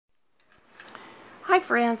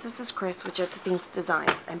friends, this is Chris with Josephine's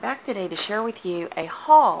Designs. I'm back today to share with you a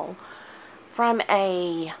haul from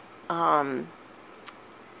a,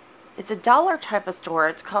 it's a dollar type of store.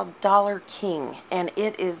 It's called Dollar King, and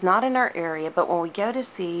it is not in our area, but when we go to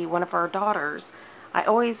see one of our daughters, I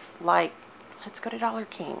always like, let's go to Dollar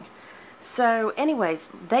King. So anyways,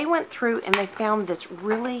 they went through and they found this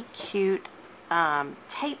really cute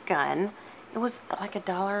tape gun. It was like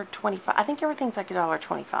 $1.25. I think everything's like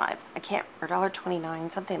 $1.25. I can't, or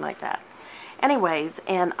 $1.29, something like that. Anyways,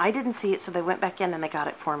 and I didn't see it, so they went back in and they got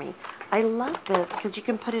it for me. I love this because you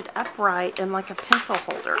can put it upright in like a pencil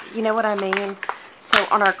holder. You know what I mean? So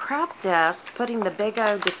on our craft desk, putting the big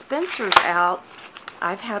old dispensers out,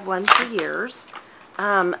 I've had one for years.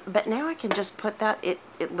 But now I can just put that, it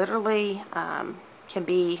literally can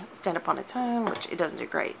be stand up on its own, which it doesn't do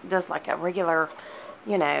great. It does like a regular,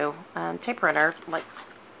 you know, tape runner, like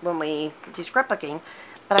when we do scrapbooking.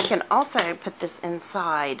 But I can also put this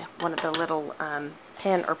inside one of the little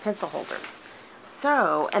pen or pencil holders.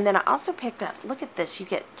 So, and then I also picked up, look at this, you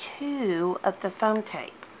get 2 of the foam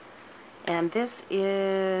tape. And this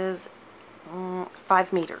is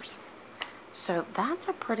 5 meters. So that's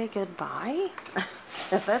a pretty good buy.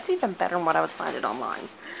 That's even better than what I was finding online.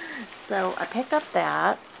 So I picked up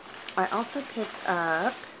that. I also picked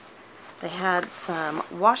up, they had some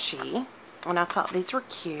washi, and I thought these were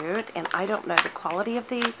cute, and I don't know the quality of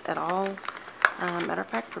these at all. Matter of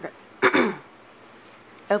fact, we're going to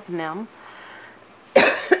open them.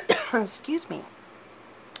 Excuse me.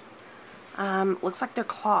 Looks like they're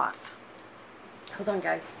cloth. Hold on,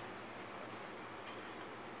 guys.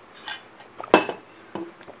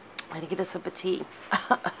 I had to get a sip of tea.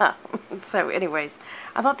 So anyways,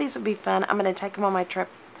 I thought these would be fun. I'm going to take them on my trip.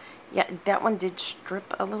 Yeah, that one did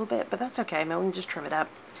strip a little bit, but that's okay. Maybe we can just trim it up.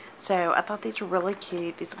 So I thought these were really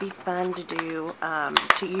cute. These would be fun to do,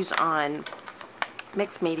 to use on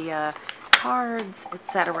mixed media, cards,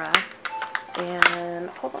 etc. And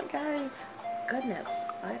hold on, guys. Goodness,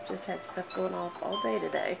 I've just had stuff going off all day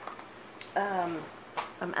today. I'm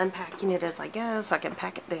unpacking it as I go so I can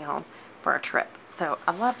pack it down for our trip. So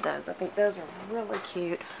I love those. I think those are really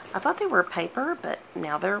cute. I thought they were paper, but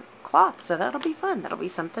now they're cloth, so that'll be fun. That'll be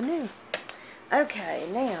something new. Okay,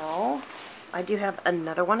 now I do have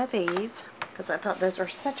another one of these because I thought those were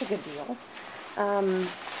such a good deal. Oh,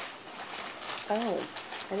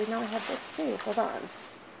 I didn't know I had this too. Hold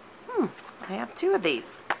on. I have 2 of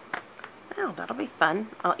these. Oh, that'll be fun.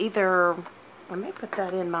 I may put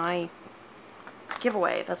that in my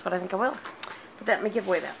giveaway. That's what I think I will. Put that in my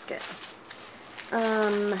giveaway basket.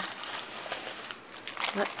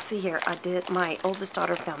 Let's see here. My oldest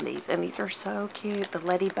daughter found these, and these are so cute. The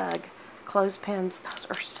Ladybug clothespins, those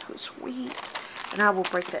are so sweet. And I will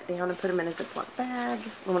break that down and put them in a Ziploc bag,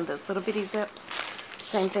 one of those little bitty zips.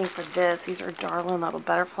 Same thing for this. These are darling little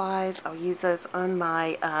butterflies. I'll use those on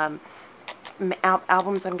my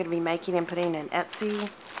albums I'm going to be making and putting in Etsy.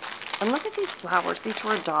 And look at these flowers. These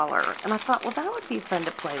were $1. And I thought, well, that would be fun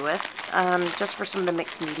to play with, just for some of the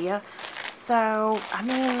mixed media. So, I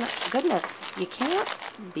mean, goodness, you can't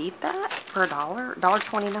beat that for $1,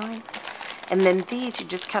 $1.29. And then these you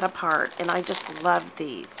just cut apart, and I just love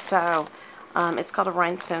these. So, it's called a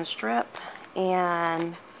rhinestone strip,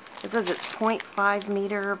 and it says it's 0.5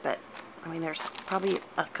 meter, but, I mean, there's probably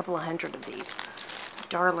a couple of hundred of these.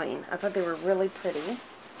 Darling. I thought they were really pretty.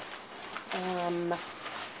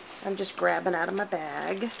 I'm just grabbing out of my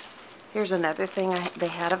bag. Here's another thing they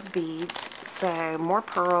had of beads. So, more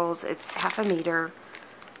pearls. It's 1/2 meter,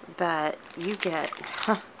 but you get,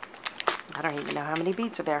 I don't even know how many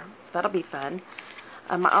beads are there. That'll be fun.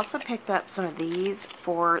 I also picked up some of these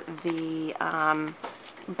for the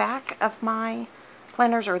back of my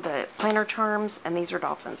planners, or the planner charms, and these are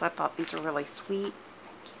dolphins. I thought these were really sweet.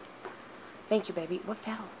 Thank you, baby. What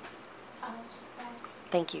fell?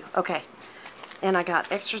 Thank you. Okay. And I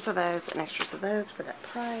got extras of those and extras of those for that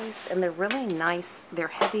price. And they're really nice. They're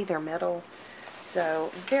heavy. They're metal.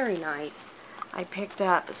 So, very nice. I picked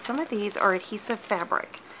up, some of these are adhesive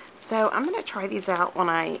fabric. So, I'm going to try these out when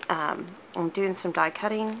I'm doing some die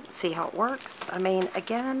cutting. See how it works. I mean,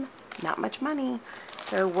 again, not much money.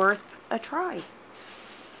 So, worth a try.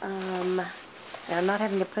 And I'm not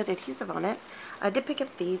having to put adhesive on it. I did pick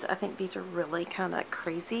up these. I think these are really kind of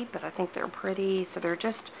crazy, but I think they're pretty. So, they're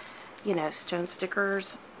just, you know, stone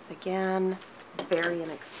stickers. Again, very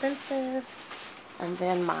inexpensive. And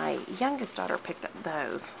then my youngest daughter picked up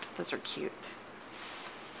those. Those are cute.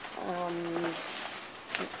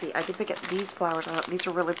 Let's see. I did pick up these flowers. I thought these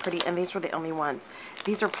are really pretty, and these were the only ones.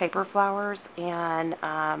 These are paper flowers, and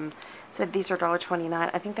said these are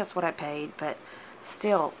 $1.29. I think that's what I paid, but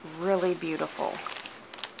still really beautiful.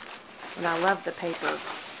 And I love the paper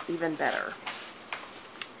even better.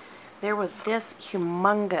 There was this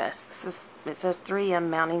humongous, it says 3M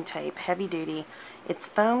mounting tape, heavy duty. It's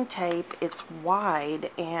foam tape, it's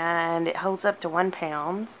wide, and it holds up to 1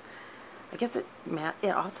 pound. I guess it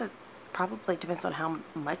also probably depends on how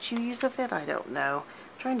much you use of it. I don't know.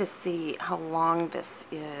 I'm trying to see how long this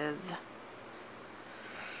is.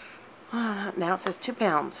 Now it says 2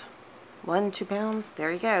 pounds. 2 pounds.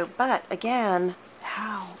 There you go. But again,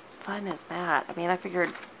 how fun is that? I mean, I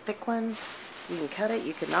figured thick ones, you can cut it,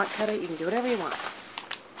 you can not cut it, you can do whatever you want.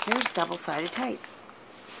 Here's double-sided tape.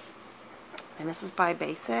 And this is by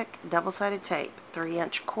Basic, double-sided tape,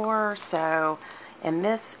 3-inch core, so, and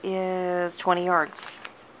this is 20 yards.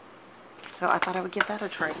 So I thought I would give that a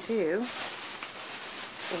try too.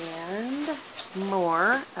 And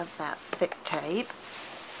more of that thick tape.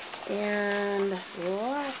 And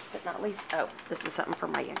last but not least, oh, this is something for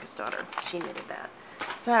my youngest daughter. She needed that.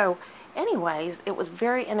 So, anyways, it was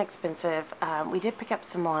very inexpensive. We did pick up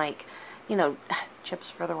some, like, you know,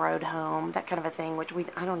 chips for the road home, that kind of a thing, which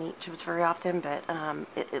I don't eat chips very often, but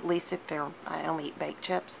at least if I only eat baked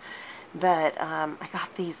chips. But I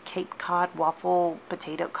got these Cape Cod waffle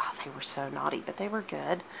potato, God, they were so naughty, but they were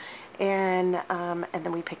good. And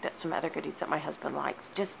then we picked up some other goodies that my husband likes,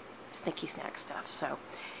 just sneaky snack stuff. So,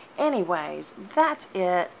 anyways, that's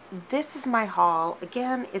it. This is my haul.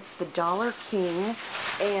 Again, it's the Dollar King,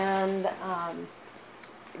 and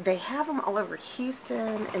they have them all over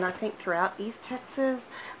Houston, and I think throughout East Texas.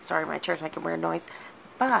 Sorry, my chair's making weird noise.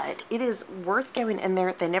 But it is worth going in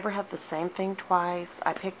there. They never have the same thing twice.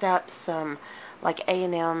 I picked up some, like,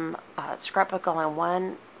 A&M scrapbook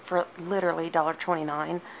all-in-one for literally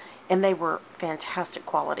 $1.29, and they were fantastic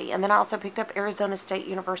quality. And then I also picked up Arizona State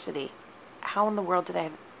University. How in the world do they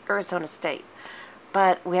have Arizona State?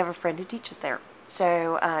 But we have a friend who teaches there.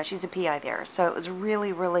 So she's a PI there. So it was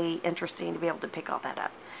really, really interesting to be able to pick all that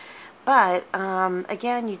up. But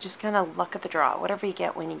again, you just kind of luck of the draw, whatever you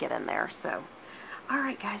get when you get in there. So,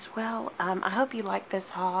 alright guys, well, I hope you like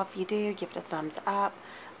this haul. If you do, give it a thumbs up.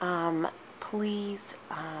 Please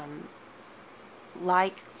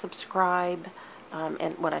like, subscribe,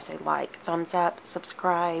 and when I say like, thumbs up,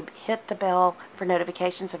 subscribe, hit the bell for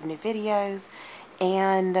notifications of new videos.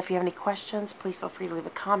 And if you have any questions, please feel free to leave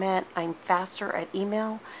a comment. I'm faster at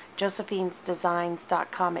email,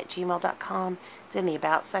 JosephinesDesignscom at gmail.com. It's in the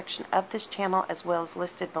About section of this channel, as well as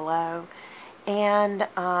listed below. And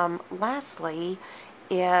lastly,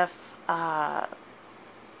 if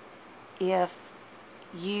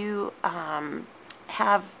you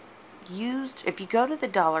if you go to the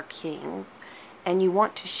Dollar Kings and you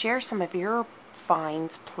want to share some of your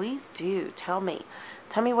finds, please do tell me.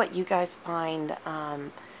 Tell me what you guys find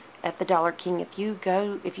at the Dollar King if you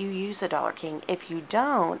use a Dollar King. If you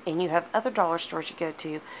don't, and you have other dollar stores you go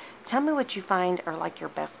to, tell me what you find are like your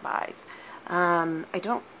best buys. I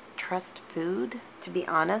don't trust food, to be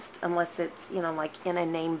honest, unless it's, you know, like in a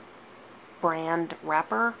name brand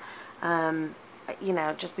wrapper. You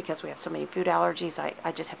know, just because we have so many food allergies,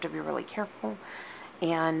 I just have to be really careful.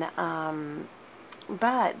 And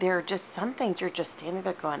but there are just some things you're just standing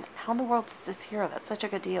there going, how in the world is this here? That's such a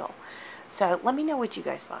good deal. So let me know what you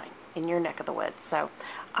guys find in your neck of the woods. So,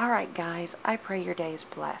 alright guys, I pray your day is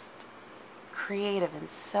blessed, creative, and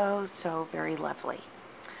so, so very lovely.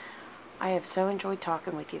 I have so enjoyed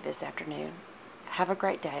talking with you this afternoon. Have a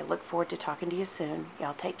great day. Look forward to talking to you soon.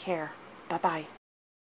 Y'all take care. Bye-bye.